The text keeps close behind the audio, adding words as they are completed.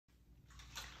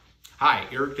Hi,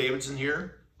 Eric Davidson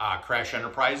here, Crash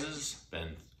Enterprises.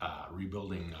 Been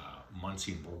rebuilding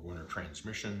Muncie and Borg-Warner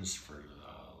transmissions for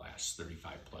the last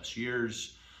 35 plus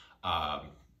years.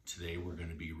 Today we're going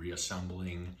to be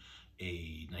reassembling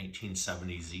a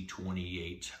 1970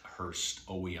 Z28 Hurst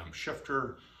OEM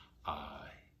shifter.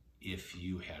 If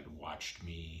you had watched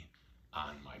me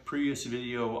on my previous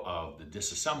video of the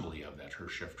disassembly of that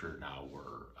Hurst shifter, now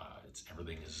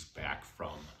everything is back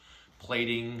from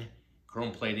plating,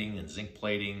 chrome plating and zinc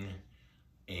plating,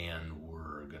 and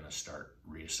we're gonna start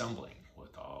reassembling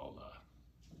with all the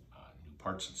new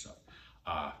parts and stuff.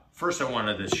 First I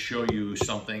wanted to show you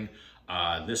something.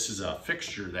 This is a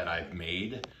fixture that I've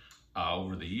made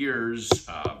over the years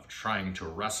of trying to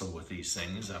wrestle with these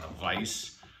things on a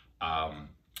vise.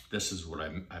 This is what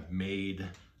I've made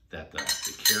that the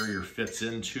carrier fits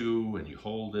into, and you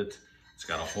hold it. It's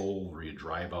got a hole where you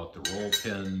drive out the roll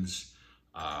pins.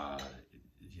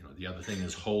 The other thing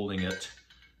is holding it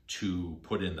to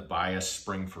put in the bias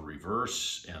spring for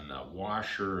reverse and the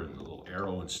washer and the little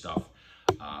arrow and stuff.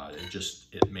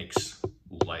 It makes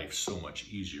life so much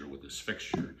easier with this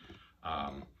fixture.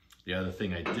 The other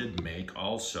thing I did make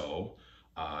also,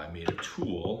 I made a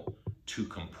tool to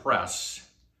compress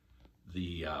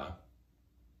the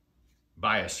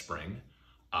bias spring.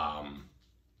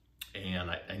 And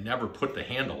I never put the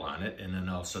handle on it, and then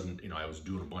all of a sudden, I was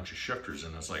doing a bunch of shifters,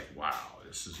 and I was like, wow,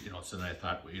 this is, so then I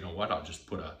thought, well, you know what, I'll just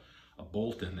put a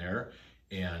bolt in there,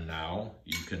 and now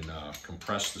you can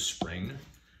compress the spring.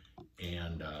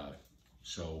 And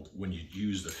so when you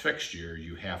use the fixture,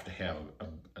 you have to have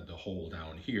the hole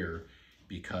down here,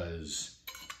 because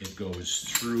it goes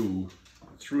through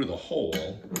the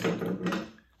hole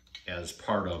as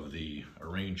part of the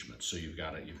arrangement. So you've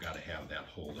got to have that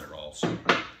hole there also.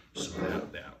 So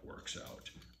that works out.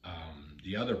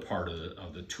 The other part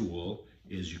of the tool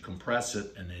is you compress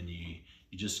it, and then you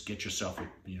just get yourself a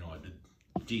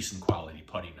decent quality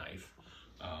putty knife,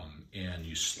 and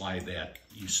you slide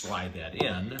that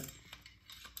in,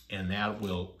 and that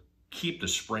will keep the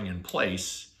spring in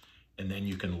place. And then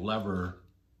you can lever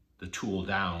the tool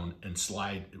down and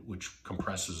slide, which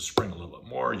compresses the spring a little bit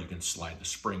more. You can slide the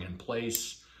spring in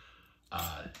place.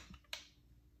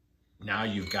 Now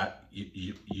you've got,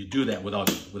 you do that without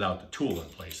the tool in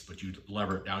place, but you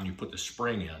lever it down, you put the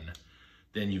spring in,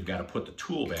 then you've got to put the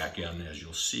tool back in. As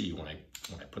you'll see when I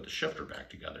put the shifter back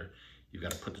together, you've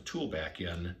got to put the tool back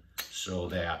in so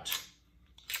that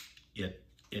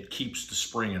it keeps the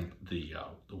spring and the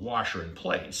washer in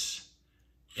place.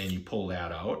 And you pull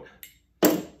that out,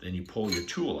 then you pull your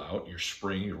tool out, your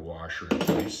spring, your washer in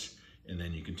place, and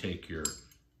then you can take your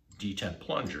detent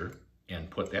plunger and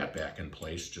put that back in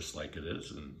place just like it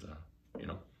is, and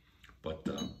but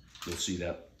you'll see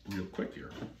that real quick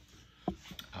here.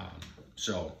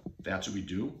 So that's what we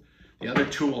do. The other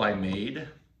tool I made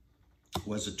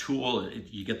was a tool,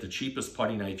 you get the cheapest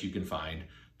putty knife you can find,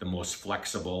 the most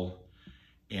flexible,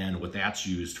 and what that's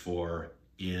used for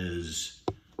is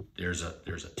there's a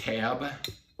tab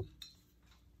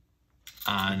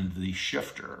on the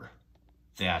shifter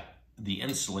that the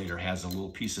insulator has a little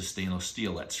piece of stainless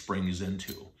steel that springs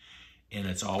into, and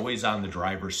it's always on the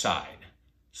driver's side,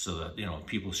 so that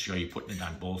people show you putting it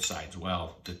on both sides.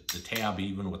 Well, the tab,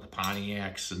 even with the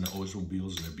Pontiacs and the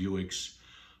Oldsmobiles and the Buicks,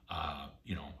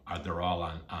 they're all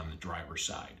on the driver's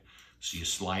side. So you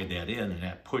slide that in, and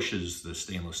that pushes the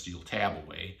stainless steel tab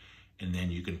away, and then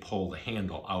you can pull the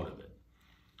handle out of it.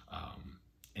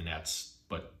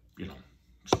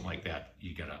 Something like that,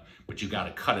 you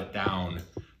gotta cut it down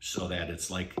so that it's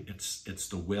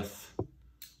the width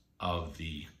of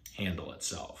the handle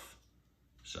itself.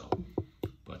 So,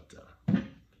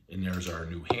 and there's our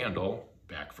new handle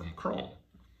back from chrome.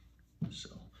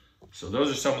 So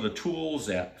those are some of the tools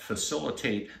that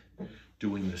facilitate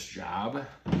doing this job.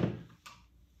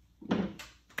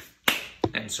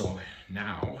 And so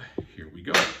now, here we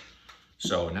go.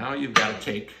 So now you've got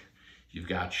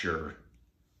your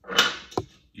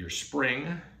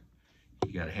spring,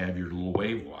 you got to have your little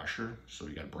wave washer. So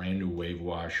you got a brand new wave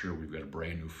washer, we've got a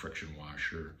brand new friction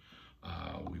washer,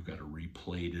 we've got a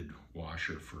replated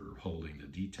washer for holding the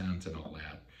detents and all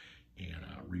that, and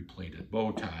a replated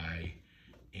bow tie,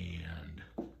 and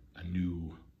a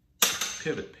new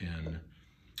pivot pin.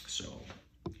 So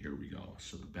here we go.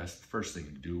 So the first thing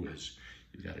to do is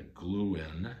you've got to glue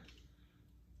in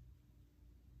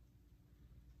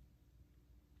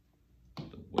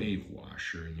the wave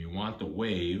washer, and you want the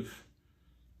wave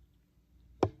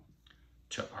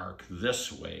to arc this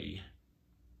way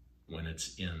when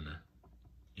it's in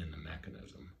the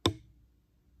mechanism.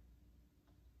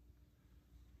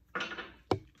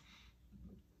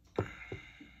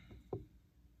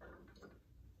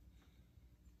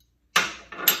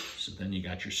 then you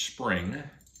got your spring,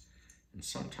 and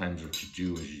sometimes what you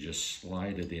do is you just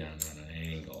slide it in on an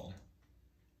angle.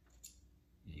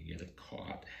 You get it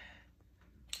caught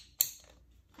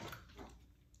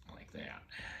like that.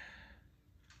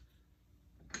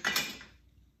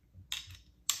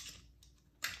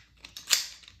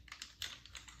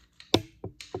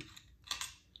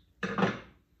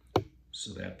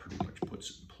 So that pretty much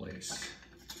puts it in place.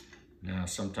 Now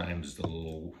sometimes the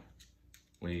little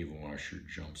wave washer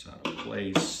jumps out of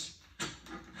place.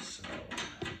 So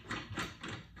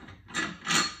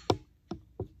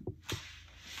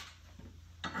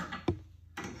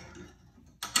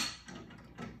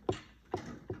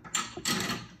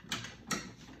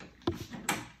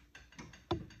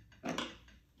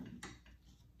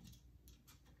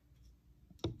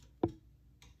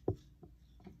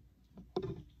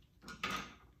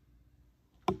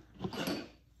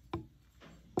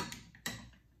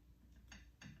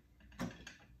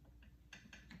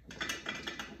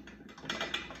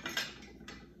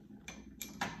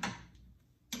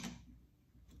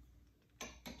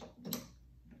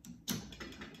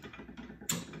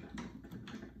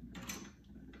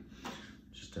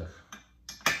a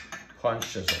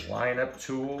punch as a lineup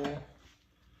tool.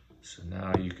 So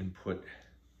now you can put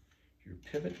your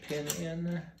pivot pin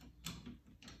in.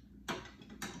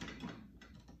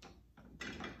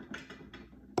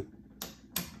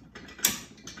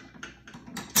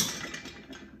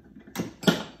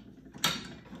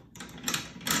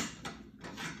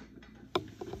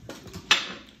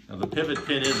 Now the pivot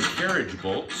pin is a carriage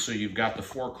bolt, so you've got the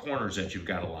 4 corners that you've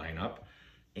got to line up,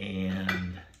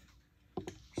 and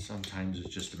sometimes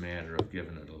it's just a matter of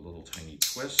giving it a little tiny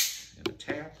twist and a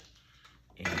tap,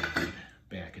 and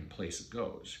back in place it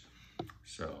goes.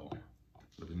 So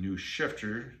with a new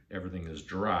shifter, everything is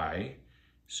dry,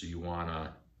 so you want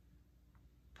to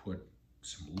put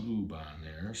some lube on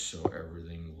there so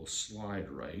everything will slide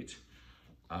right.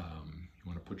 You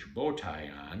want to put your bow tie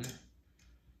on.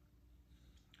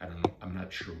 I don't know, I'm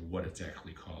not sure what it's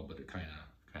actually called, but it kind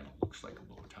of looks like a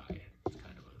bow tie. It's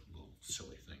kind of a little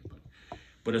silly thing,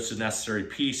 but it's a necessary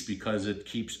piece because it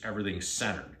keeps everything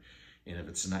centered. And if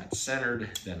it's not centered,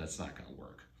 then it's not going to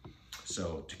work.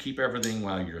 So to keep everything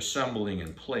while you're assembling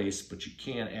in place, but you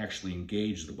can't actually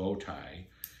engage the bow tie,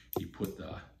 you put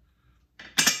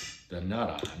the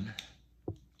nut on,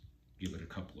 give it a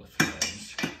couple of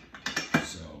threads.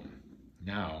 So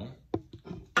now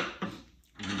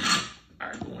we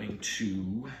are going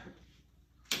to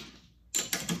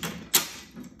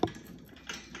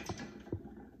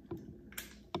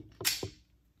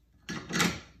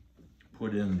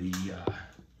put in the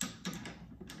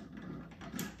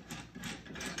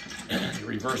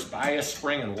reverse bias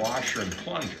spring and washer and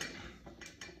plunger.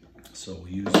 So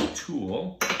we use the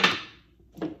tool,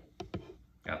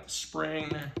 got the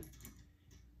spring,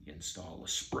 you install the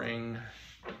spring,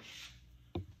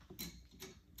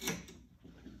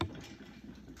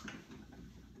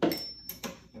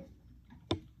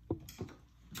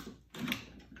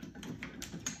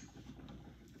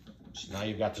 so now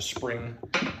you've got the spring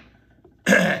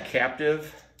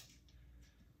captive.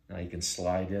 Now you can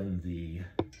slide in the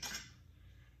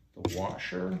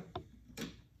washer.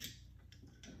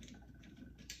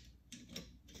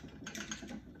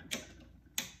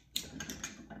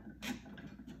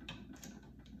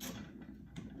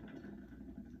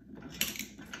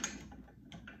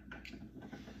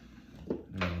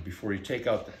 Now, before you take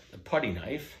out the putty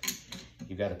knife,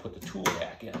 you got to put the tool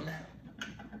back in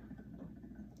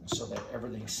so that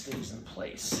everything stays in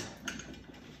place.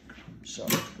 So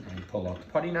now you pull out the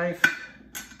putty knife,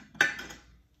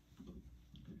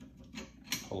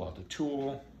 pull out the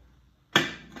tool,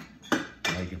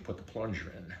 now you can put the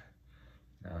plunger in.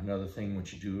 Now another thing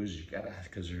what you do is you gotta,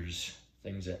 because there's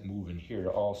things that move in here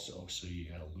also, so you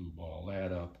gotta lube all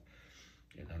that up,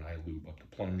 and then I lube up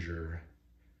the plunger.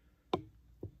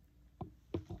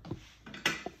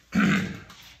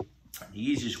 The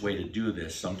easiest way to do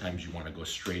this, sometimes you want to go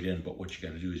straight in, but what you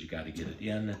got to do is you got to get it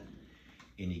in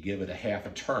and you give it a half a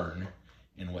turn,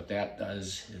 and what that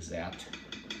does is that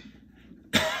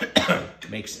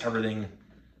makes everything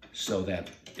so that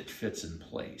it fits in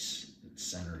place. It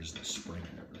centers the spring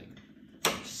and everything.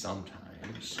 And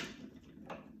sometimes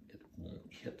it won't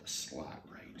hit the slot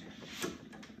right. So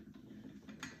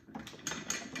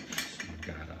you've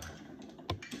got to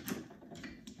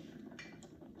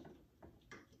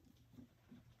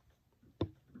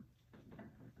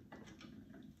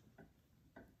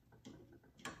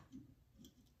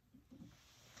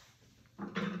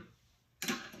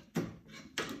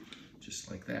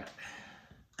just like that.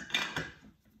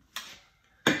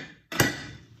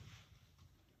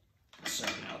 So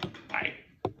now I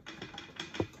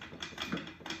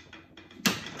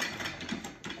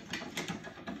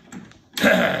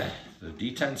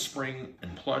detent spring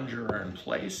and plunger are in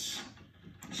place.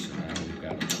 So now we've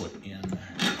got to put in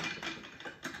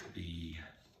the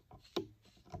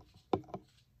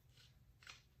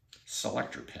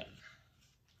selector pin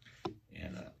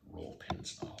and roll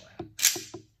pins and all that.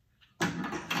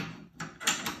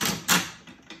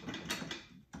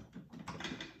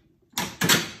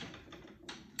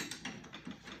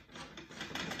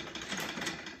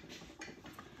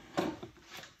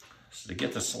 So to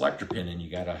get the selector pin in,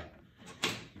 you've got to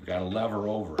lever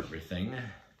over everything,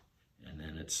 and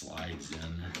then it slides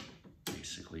in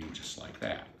basically just like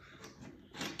that.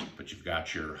 But you've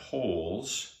got your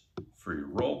holes for your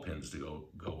roll pins to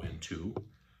go into,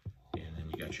 and then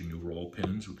you got your new roll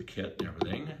pins with the kit and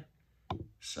everything.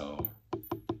 So,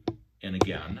 and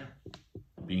again,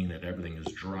 being that everything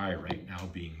is dry right now,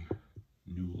 being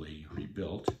newly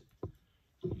rebuilt,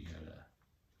 you gotta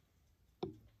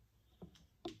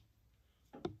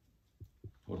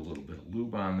put a little bit of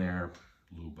lube on there,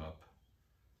 lube up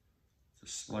the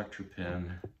selector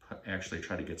pin, actually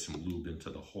try to get some lube into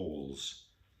the holes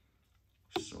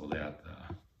so that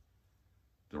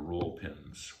the roll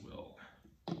pins will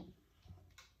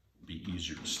be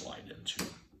easier to slide into.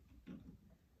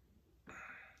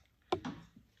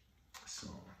 So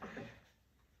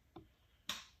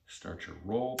start your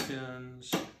roll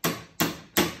pins.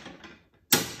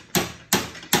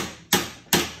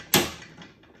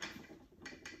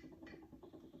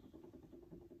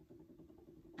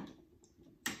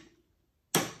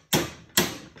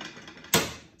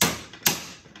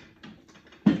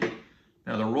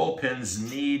 Now the roll pins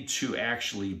need to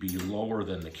actually be lower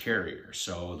than the carrier.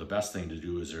 So the best thing to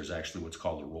do is there's actually what's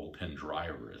called a roll pin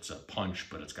driver. It's a punch,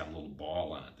 but it's got a little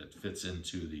ball on it that fits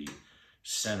into the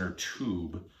center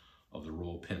tube of the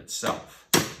roll pin itself.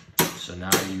 So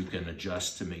now you can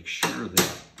adjust to make sure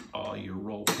that all your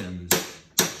roll pins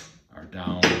are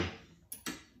down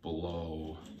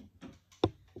below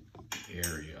the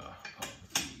area of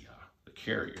the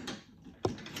carrier.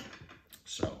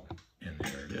 So, and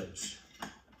there it is.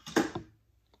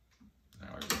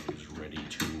 Now everything is ready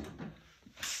to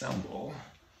assemble.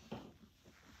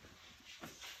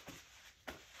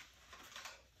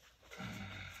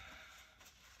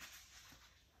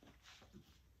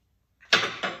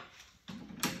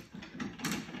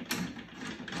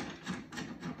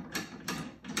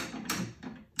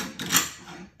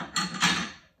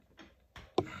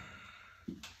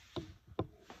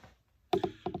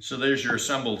 So there's your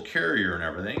assembled carrier and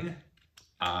everything,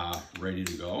 ready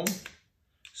to go.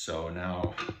 So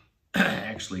now I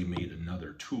actually made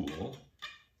another tool.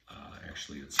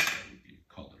 Actually, it's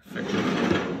called a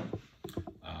fixture.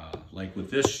 Like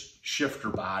with this shifter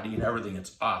body and everything,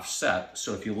 it's offset.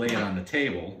 So if you lay it on the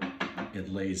table, it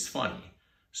lays funny.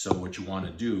 So what you want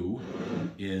to do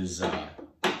is,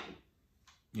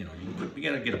 you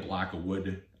gotta get a block of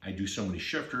wood. I do so many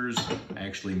shifters. I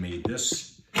actually made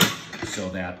this so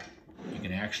that you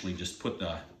can actually just put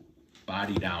the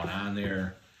body down on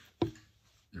there.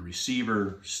 The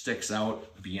receiver sticks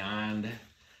out beyond,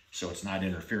 so it's not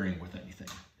interfering with anything.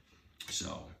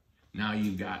 So now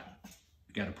you've got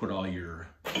to put all your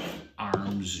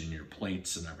arms and your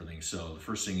plates and everything. So the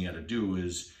first thing you got to do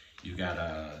is you've got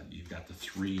the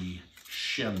 3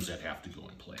 shims that have to go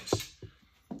in place.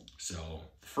 So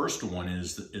the first one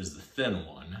is the thin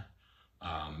one.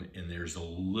 And there's a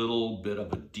little bit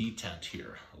of a detent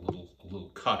here, a little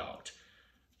cutout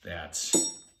that's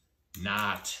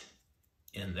not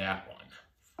in that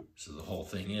one. So the whole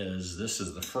thing is, this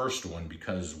is the first one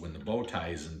because when the bow tie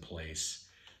is in place,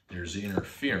 there's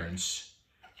interference,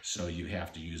 so you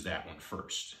have to use that one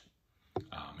first.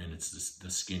 And it's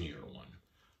the skinnier one.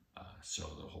 So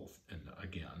the whole, and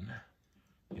again,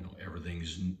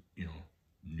 everything's,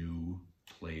 new,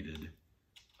 plated,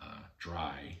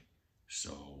 dry.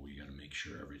 So we got to make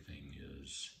sure everything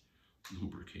is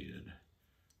lubricated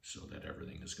so that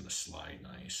everything is going to slide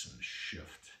nice and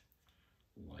shift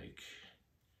like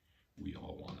we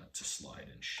all want it to slide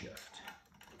and shift.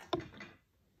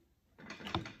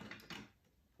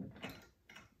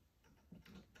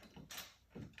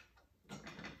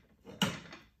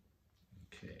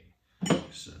 Okay,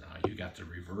 so now you got the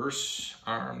reverse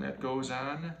arm that goes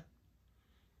on.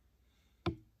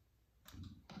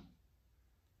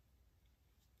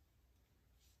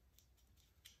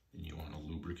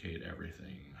 Lubricate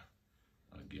everything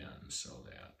again so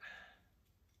that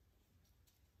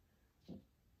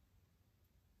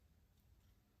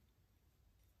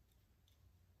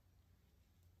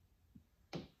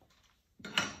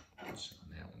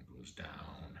that one goes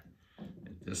down.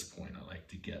 At this point, I like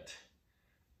to get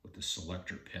with the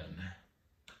selector pin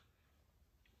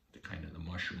the kind of the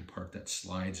mushroom part that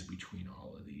slides between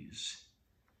all of these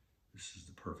this is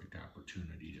the perfect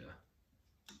opportunity to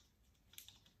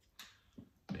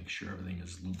make sure everything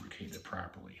is lubricated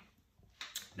properly.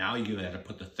 Now you got to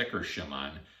put the thicker shim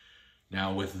on.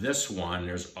 Now with this one,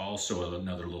 there's also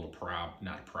another little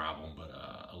not a problem, but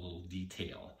a little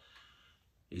detail.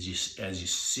 As you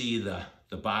see the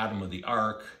bottom of the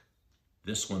arc,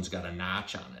 this one's got a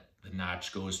notch on it. The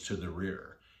notch goes to the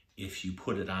rear. If you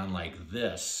put it on like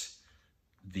this,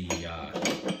 you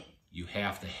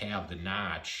have to have the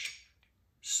notch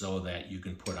so that you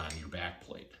can put on your back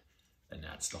plate. And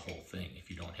that's the whole thing. If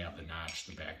you don't have the notch,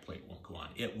 the back plate won't go on.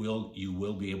 You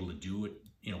will be able to do it,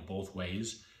 you know, both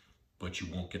ways, but you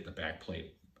won't get the back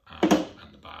plate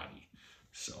on the body.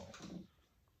 So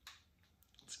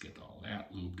let's get all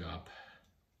that lubed up.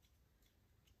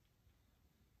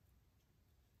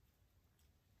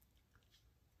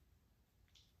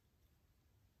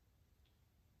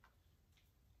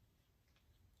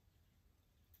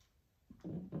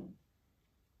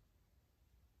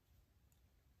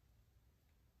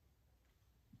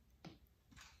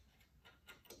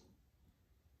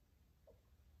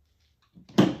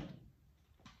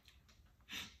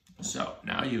 So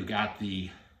now you've got the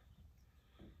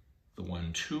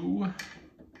 1-2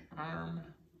 arm.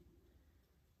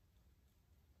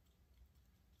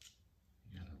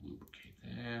 You gotta lubricate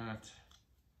that.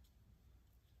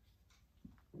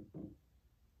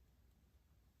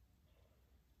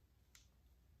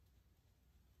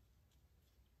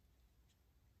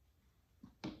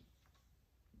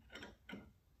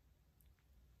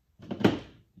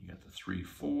 You got the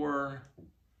 3-4.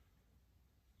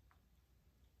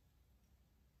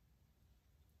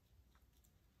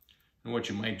 And what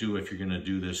you might do if you're going to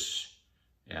do this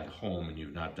at home and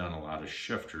you've not done a lot of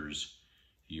shifters,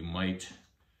 you might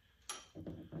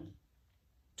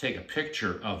take a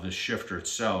picture of the shifter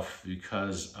itself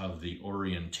because of the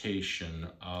orientation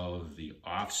of the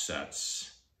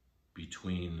offsets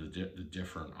between the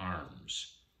different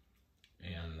arms.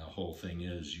 And the whole thing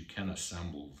is you can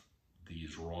assemble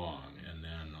these wrong, and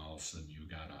then all of a sudden you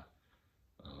got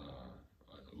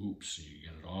oops, you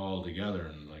get it all together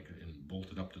and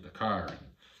bolt it up to the car, and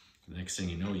the next thing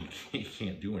you know, you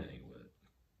can't do anything with it.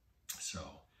 So,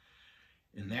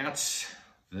 and that's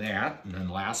that. And then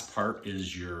last part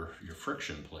is your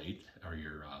friction plate, or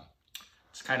your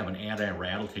it's kind of an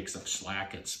anti-rattle, takes up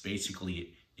slack. It's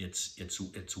basically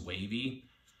it's wavy.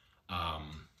 I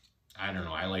don't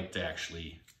know, I like to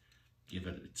actually give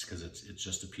it, it's because it's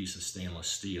just a piece of stainless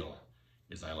steel,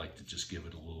 is I like to just give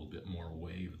it a little bit more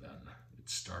wave than it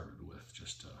started with,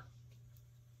 just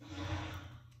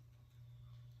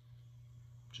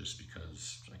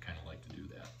because I kind of like to do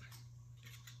that.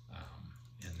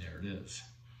 And there it is.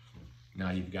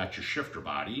 Now you've got your shifter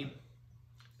body,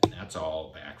 and that's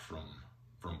all back from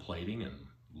plating and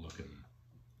looking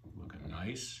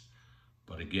nice.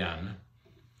 But again,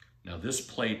 now this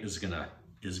plate is gonna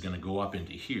go up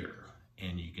into here,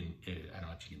 and you can, I don't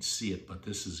know if you can see it, but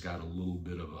this has got a little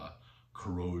bit of a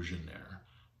corrosion there.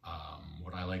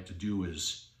 What I like to do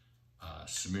is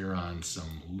smear on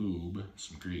some lube,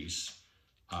 some grease,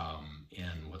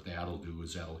 and what that'll do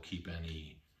is that'll keep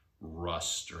any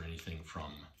rust or anything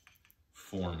from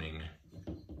forming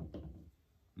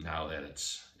now that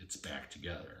it's back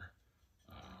together.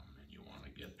 And you want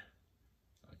to get,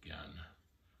 again,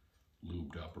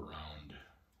 lubed up around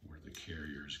where the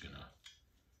carrier's gonna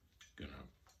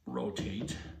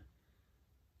rotate.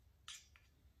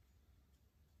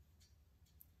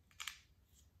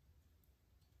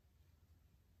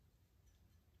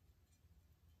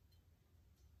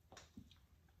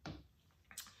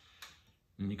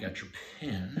 And you got your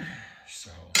pin.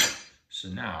 So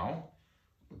now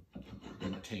I'm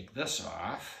gonna take this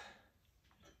off,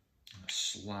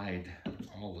 slide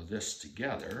all of this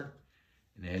together,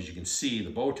 and as you can see,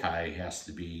 the bow tie has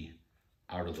to be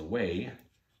out of the way,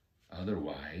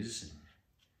 otherwise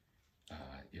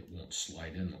it won't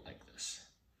slide in like this.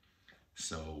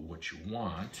 So what you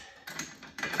want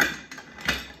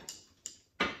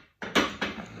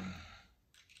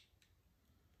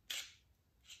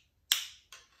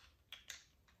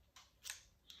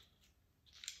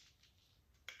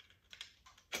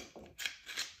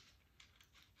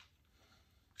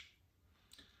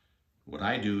what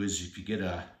I do is, if you get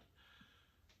a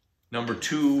number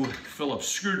 2 Phillips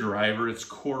screwdriver, it's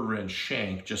 1/4 inch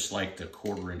shank, just like the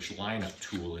 1/4 inch lineup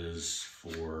tool is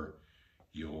for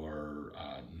your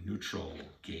neutral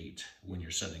gate when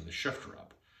you're setting the shifter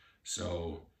up.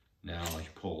 So now you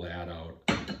pull that out,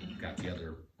 you've got the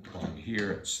other plug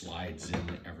here, it slides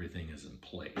in, everything is in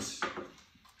place.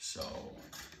 So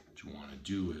what you want to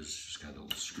do is just got a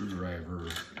little screwdriver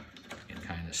and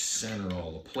kind of center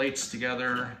all the plates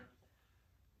together.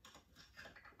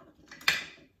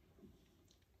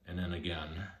 again,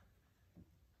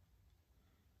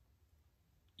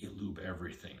 you lube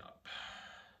everything up.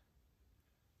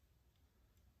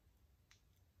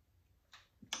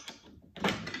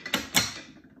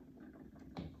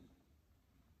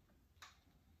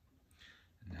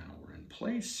 And now we're in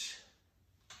place.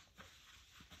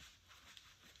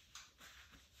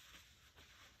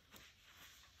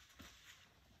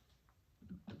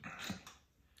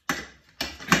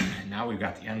 And now we've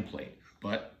got the end plate,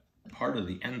 but part of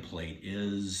the end plate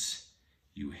is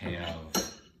you have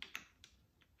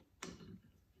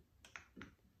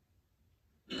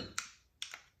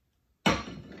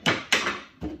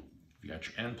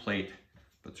your end plate,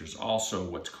 but there's also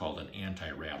what's called an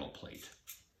anti-rattle plate.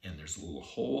 And there's a little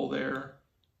hole there,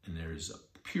 and there's a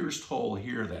pierced hole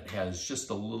here that has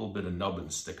just a little bit of nubbin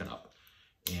sticking up.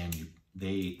 And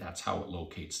that's how it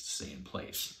locates to stay in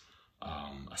place.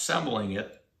 Assembling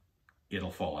it,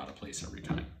 it'll fall out of place every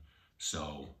time.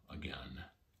 So again,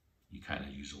 you kind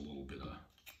of use a little bit of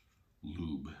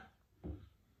lube, a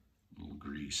little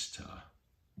grease to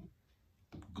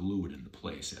glue it into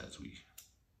place as we.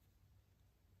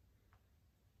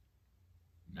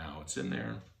 Now it's in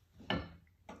there.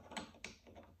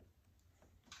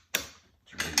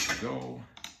 It's ready to go.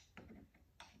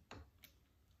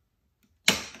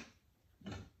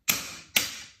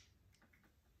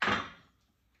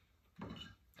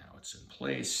 Now it's in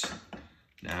place.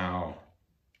 Now,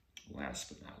 last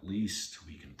but not least,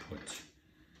 we can put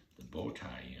the bow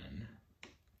tie in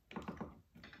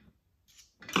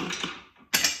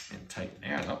and tighten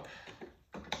that up.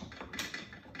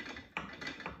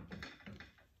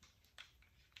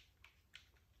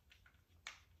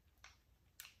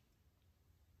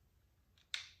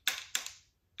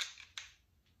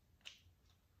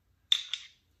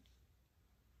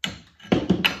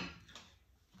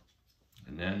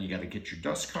 Then you got to get your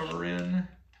dust cover in,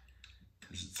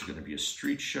 because it's going to be a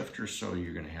street shifter, so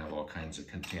you're going to have all kinds of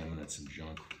contaminants and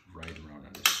junk right around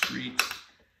on the street.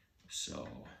 So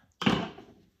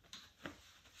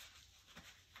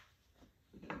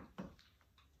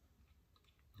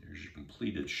there's your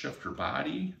completed shifter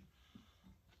body.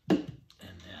 And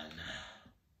then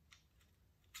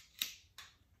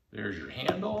there's your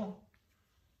handle.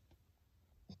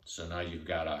 So now you've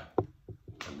got a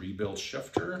rebuilt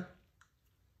shifter.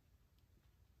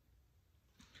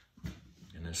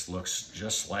 And this looks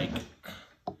just like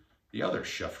the other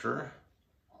shifter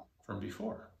from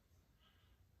before.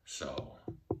 So,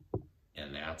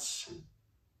 and that's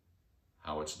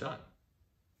how it's done.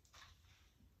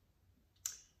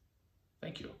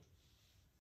 Thank you.